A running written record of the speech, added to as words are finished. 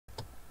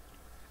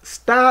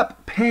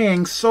stop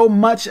paying so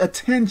much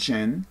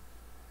attention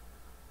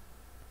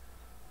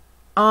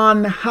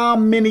on how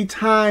many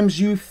times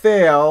you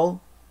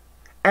fail,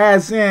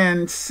 as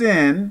in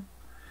sin.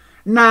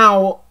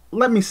 Now,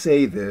 let me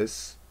say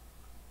this.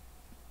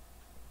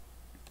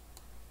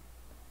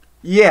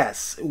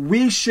 Yes,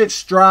 we should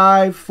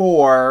strive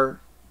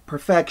for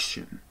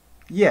perfection.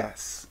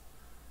 Yes.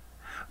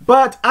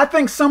 But I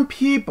think some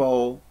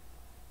people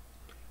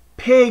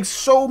pay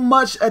so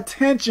much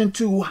attention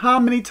to how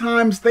many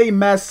times they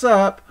mess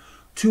up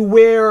to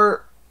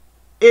where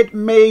it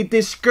may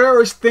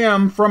discourage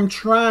them from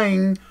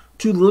trying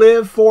to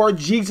live for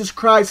Jesus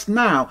Christ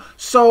now.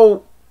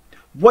 So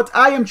what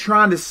I am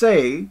trying to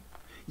say,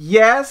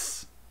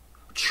 yes,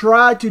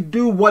 try to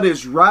do what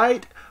is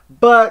right,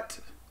 but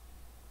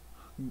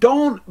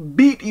don't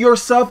beat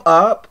yourself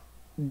up.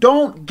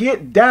 Don't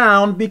get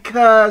down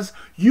because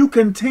you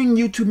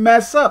continue to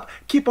mess up.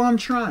 Keep on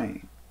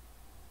trying.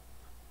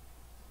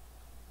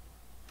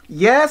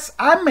 Yes,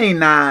 I may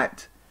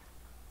not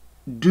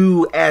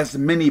do as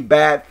many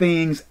bad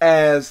things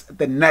as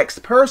the next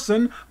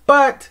person,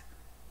 but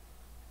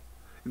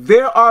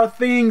there are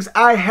things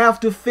I have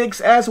to fix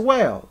as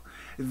well.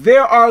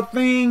 There are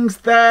things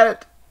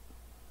that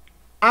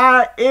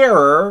I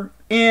err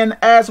in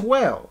as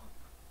well.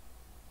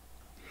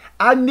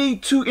 I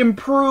need to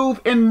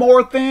improve in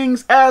more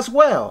things as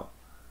well.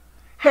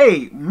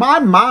 Hey, my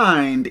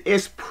mind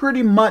is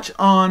pretty much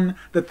on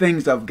the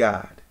things of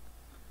God.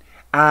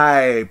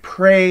 I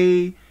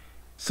pray.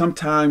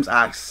 Sometimes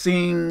I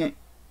sing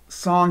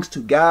songs to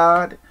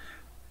God.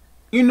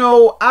 You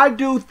know, I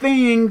do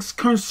things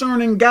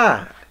concerning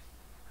God.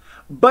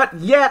 But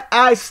yet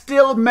I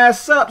still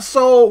mess up.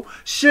 So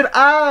should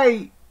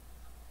I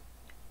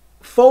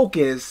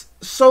focus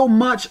so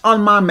much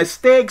on my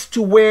mistakes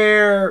to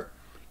where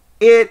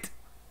it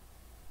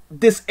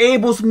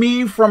disables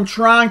me from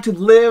trying to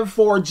live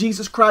for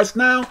Jesus Christ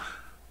now?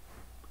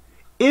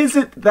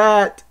 Isn't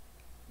that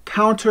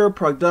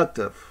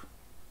counterproductive?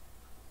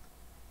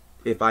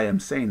 If I am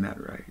saying that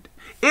right.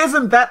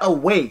 Isn't that a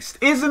waste?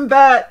 Isn't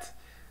that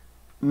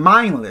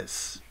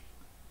mindless?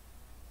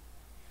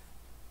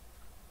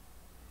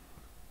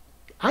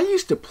 I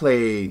used to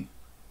play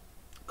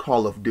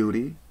Call of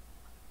Duty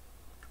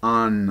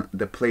on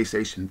the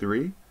PlayStation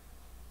 3.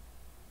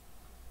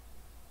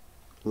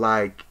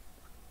 Like,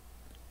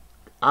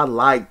 I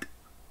liked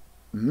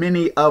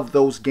many of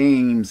those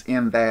games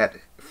in that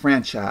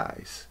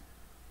franchise.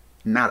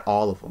 Not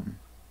all of them.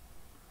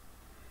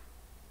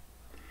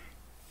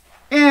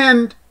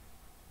 And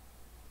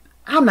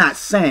I'm not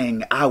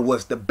saying I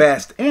was the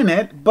best in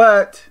it,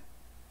 but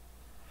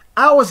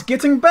I was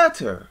getting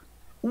better.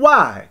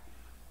 Why?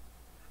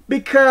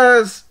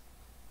 Because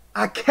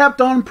I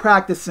kept on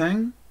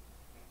practicing.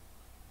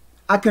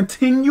 I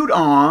continued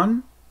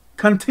on,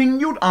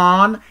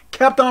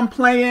 kept on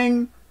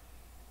playing.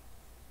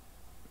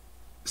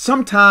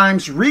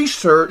 Sometimes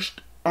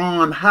researched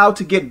on how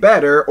to get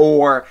better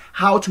or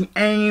how to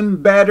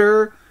aim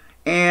better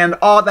and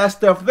all that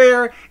stuff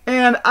there.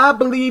 And I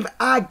believe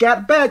I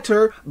got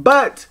better,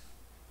 but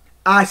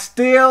I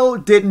still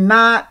did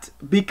not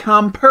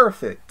become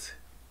perfect.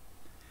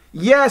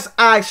 Yes,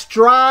 I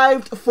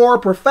strived for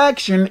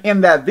perfection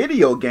in that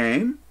video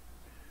game,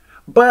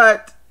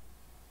 but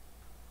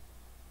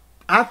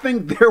I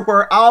think there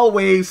were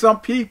always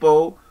some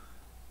people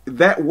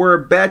that were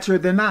better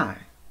than I.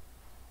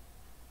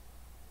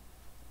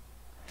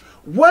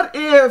 What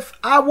if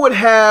I would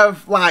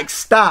have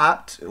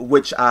stopped,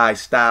 which I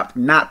stopped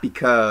not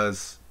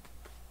because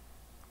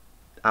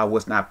I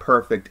was not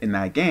perfect in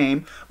that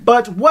game,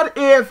 but what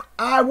if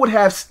I would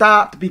have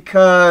stopped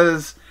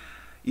because,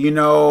 you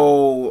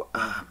know,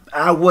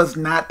 I was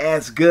not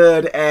as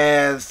good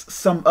as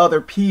some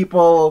other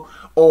people,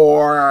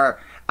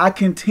 or I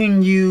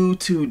continue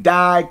to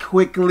die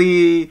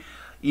quickly,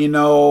 you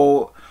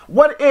know?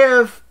 What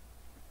if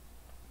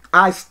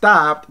I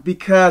stopped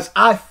because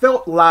I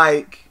felt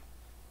like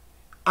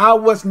I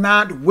was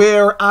not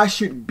where I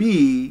should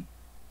be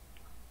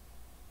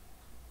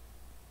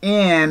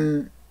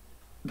in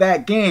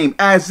that game?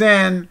 As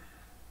in,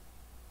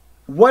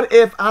 what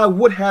if I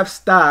would have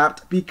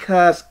stopped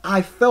because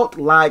I felt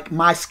like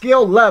my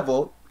skill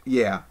level,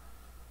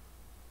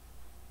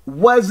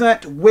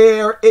 wasn't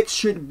where it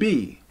should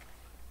be?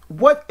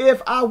 What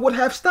if I would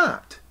have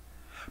stopped?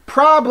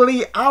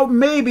 Probably,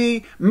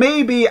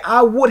 maybe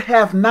I would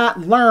have not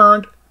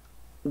learned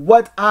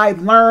what I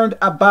learned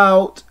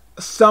about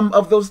some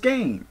of those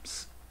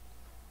games.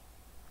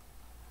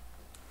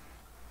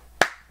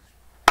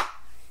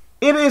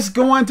 It is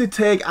going to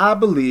take, I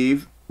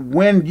believe,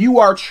 when you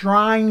are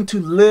trying to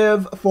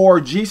live for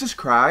Jesus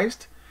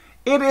Christ,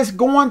 it is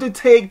going to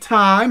take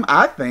time,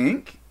 I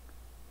think,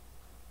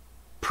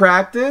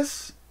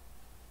 practice,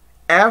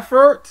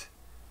 effort,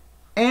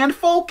 and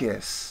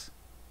focus.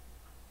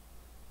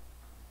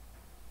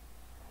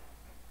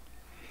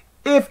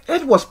 If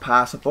it was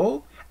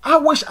possible, I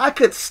wish I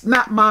could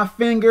snap my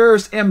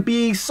fingers and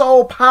be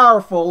so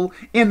powerful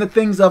in the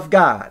things of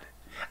God.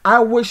 I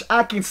wish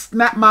I could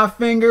snap my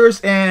fingers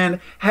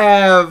and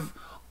have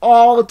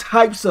all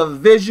types of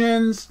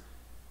visions,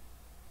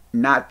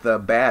 not the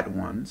bad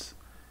ones,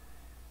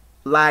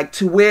 like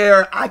to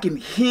where I can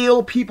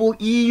heal people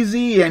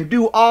easy and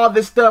do all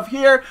this stuff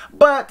here,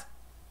 but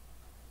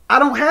I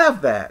don't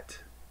have that.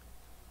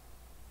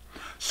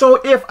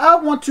 So if I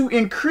want to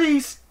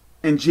increase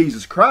in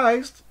Jesus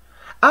Christ,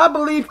 I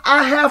believe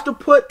I have to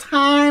put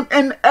time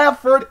and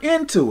effort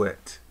into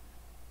it.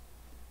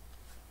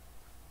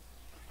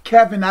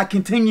 Kevin, I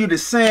continue to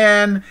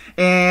sin,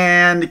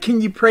 and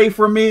can you pray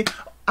for me?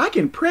 I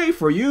can pray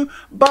for you,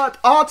 but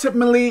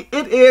ultimately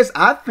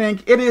I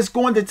think it is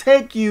going to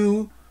take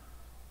you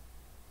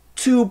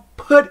to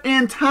put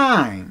in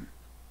time.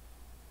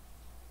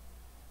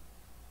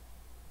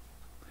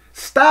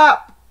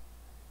 Stop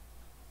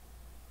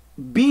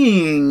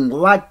being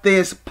like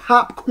this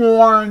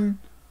popcorn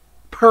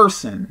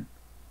person,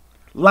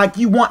 like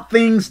you want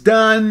things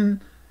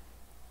done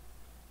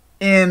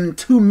in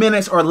 2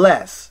 minutes or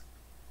less,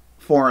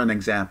 for an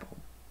example.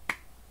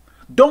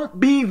 Don't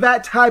be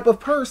that type of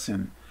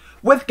person.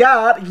 With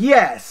God,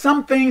 yes,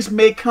 some things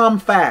may come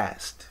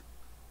fast,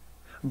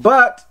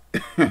 but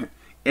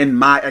in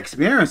my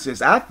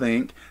experiences, I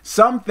think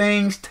some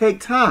things take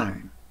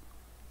time.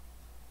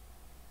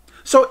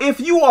 So if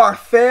you are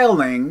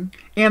failing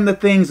in the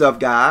things of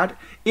God,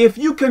 if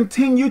you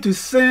continue to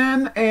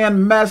sin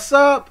and mess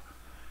up,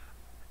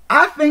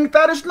 I think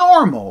that is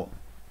normal.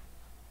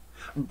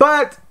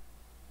 But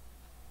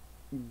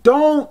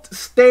don't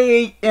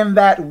stay in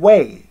that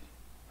way.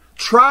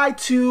 Try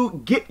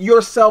to get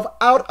yourself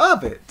out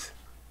of it.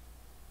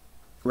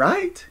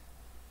 Right?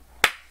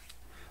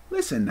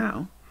 Listen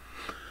now.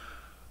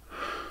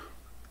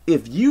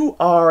 If you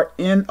are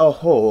in a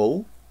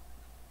hole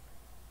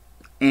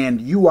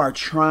and you are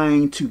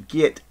trying to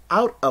get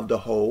out of the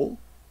hole,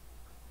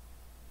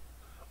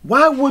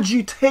 why would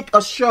you take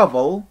a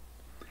shovel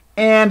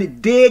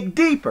and dig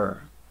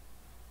deeper?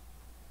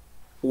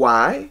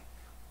 Why?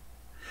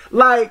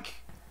 Like,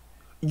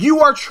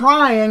 you are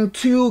trying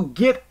to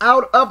get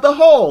out of the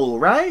hole,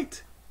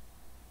 right?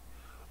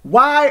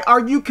 Why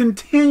are you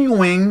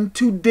continuing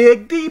to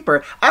dig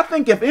deeper? I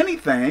think if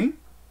anything,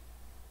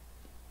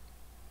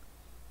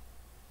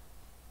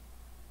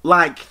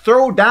 like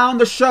throw down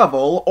the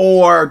shovel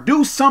or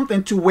do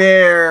something to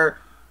where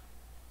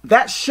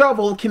that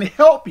shovel can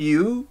help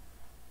you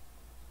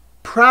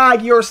pry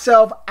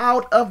yourself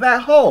out of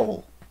that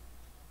hole.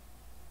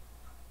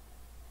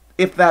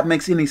 If that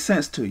makes any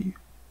sense to you.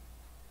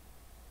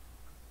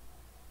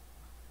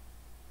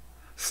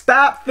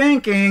 Stop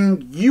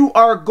thinking you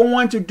are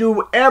going to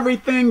do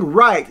everything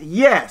right.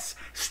 Yes,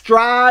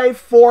 strive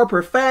for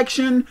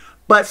perfection,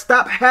 but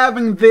stop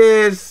having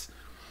this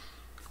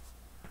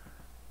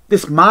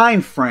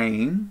mind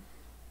frame.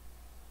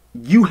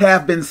 You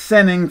have been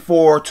sinning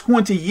for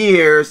 20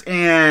 years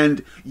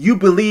and you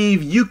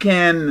believe you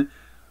can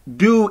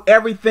do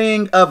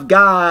everything of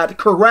God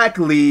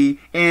correctly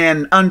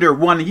in under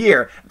 1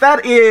 year.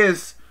 That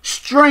is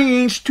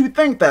strange to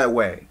think that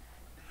way.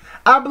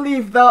 I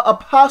believe the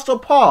Apostle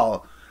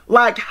Paul,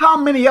 like how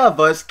many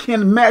of us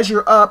can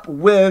measure up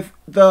with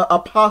the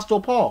Apostle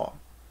Paul?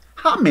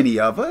 How many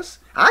of us?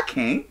 I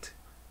can't.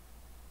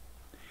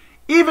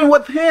 Even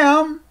with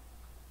him,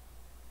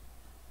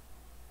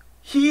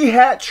 he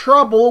had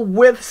trouble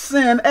with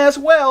sin as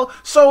well.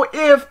 So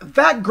if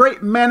that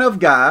great man of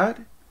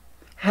God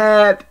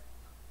had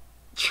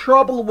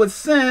trouble with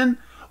sin,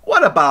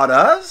 what about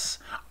us?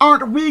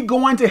 Aren't we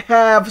going to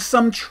have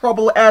some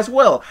trouble as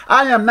well?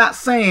 I am not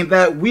saying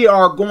that we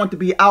are going to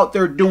be out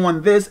there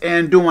doing this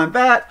and doing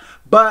that,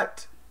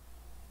 but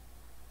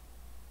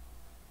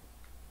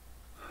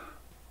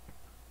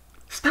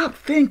stop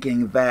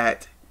thinking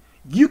that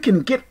you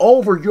can get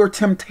over your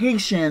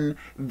temptation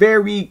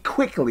very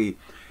quickly.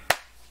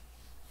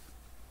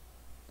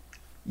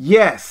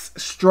 Yes,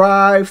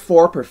 strive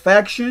for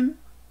perfection,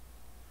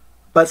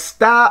 but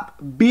stop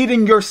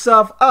beating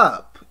yourself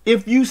up.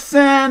 If you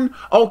sin,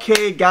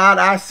 okay, God,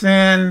 I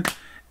sin.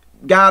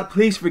 God,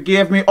 please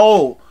forgive me.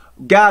 Oh,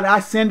 God, I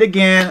sinned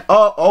again.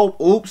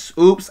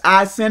 Oops,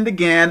 I sinned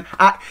again.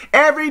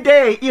 Every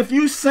day, if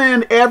you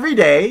sin every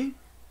day,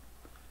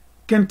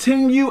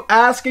 continue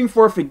asking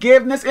for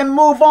forgiveness and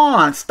move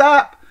on.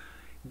 Stop.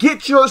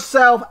 Get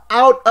yourself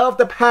out of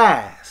the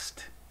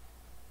past.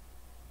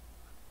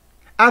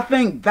 I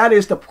think that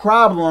is the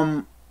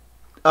problem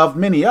of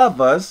many of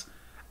us.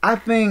 I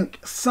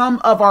think some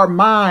of our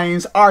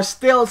minds are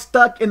still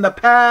stuck in the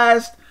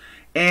past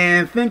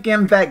and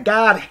thinking that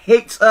God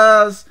hates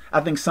us. I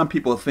think some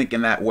people think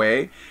in that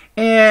way.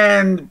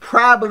 And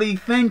probably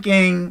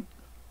thinking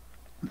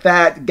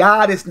that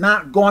God is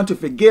not going to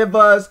forgive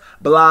us,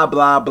 blah,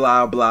 blah,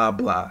 blah, blah,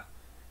 blah.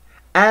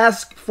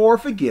 Ask for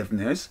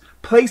forgiveness.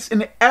 Place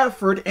an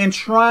effort in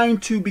trying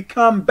to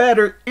become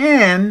better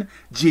in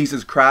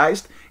Jesus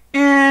Christ.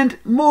 And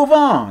move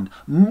on.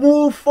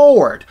 Move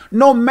forward.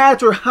 No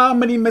matter how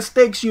many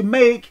mistakes you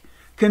make,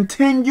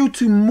 continue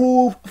to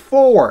move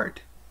forward.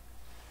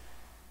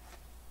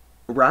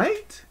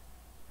 Right?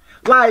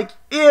 Like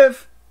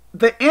if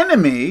an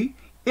enemy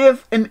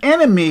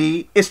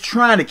is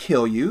trying to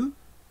kill you,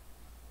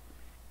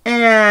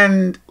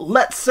 And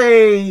let's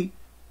say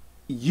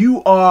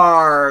you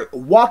are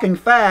walking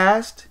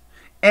fast,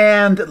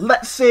 and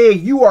let's say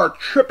you are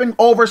tripping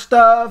over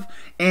stuff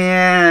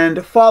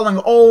and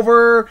falling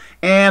over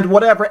and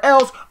whatever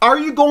else. Are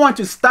you going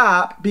to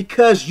stop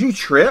because you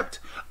tripped?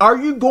 Are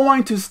you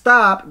going to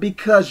stop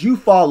because you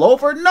fall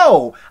over?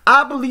 No,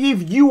 I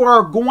believe you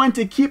are going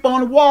to keep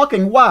on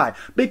walking. Why?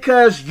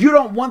 Because you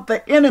don't want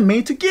the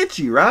enemy to get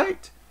you,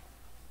 right?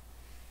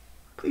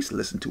 Please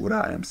listen to what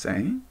I am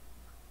saying.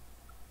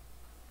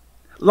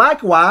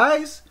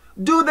 Likewise,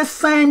 do the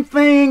same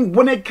thing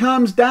when it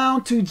comes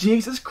down to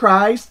Jesus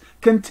Christ.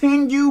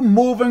 Continue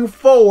moving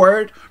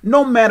forward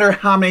no matter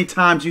how many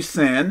times you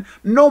sin,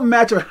 no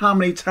matter how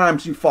many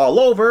times you fall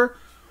over.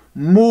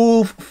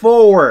 Move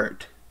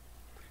forward.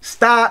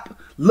 Stop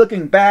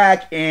looking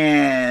back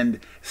and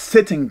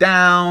sitting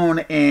down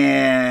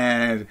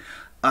and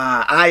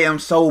I am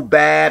so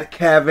bad,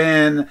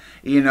 Kevin.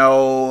 You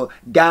know,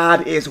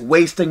 God is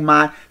wasting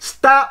my...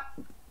 Stop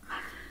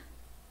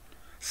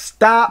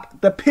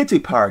the pity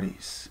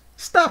parties.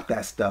 Stop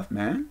that stuff,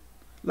 man.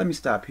 Let me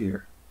stop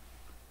here.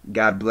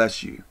 God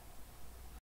bless you.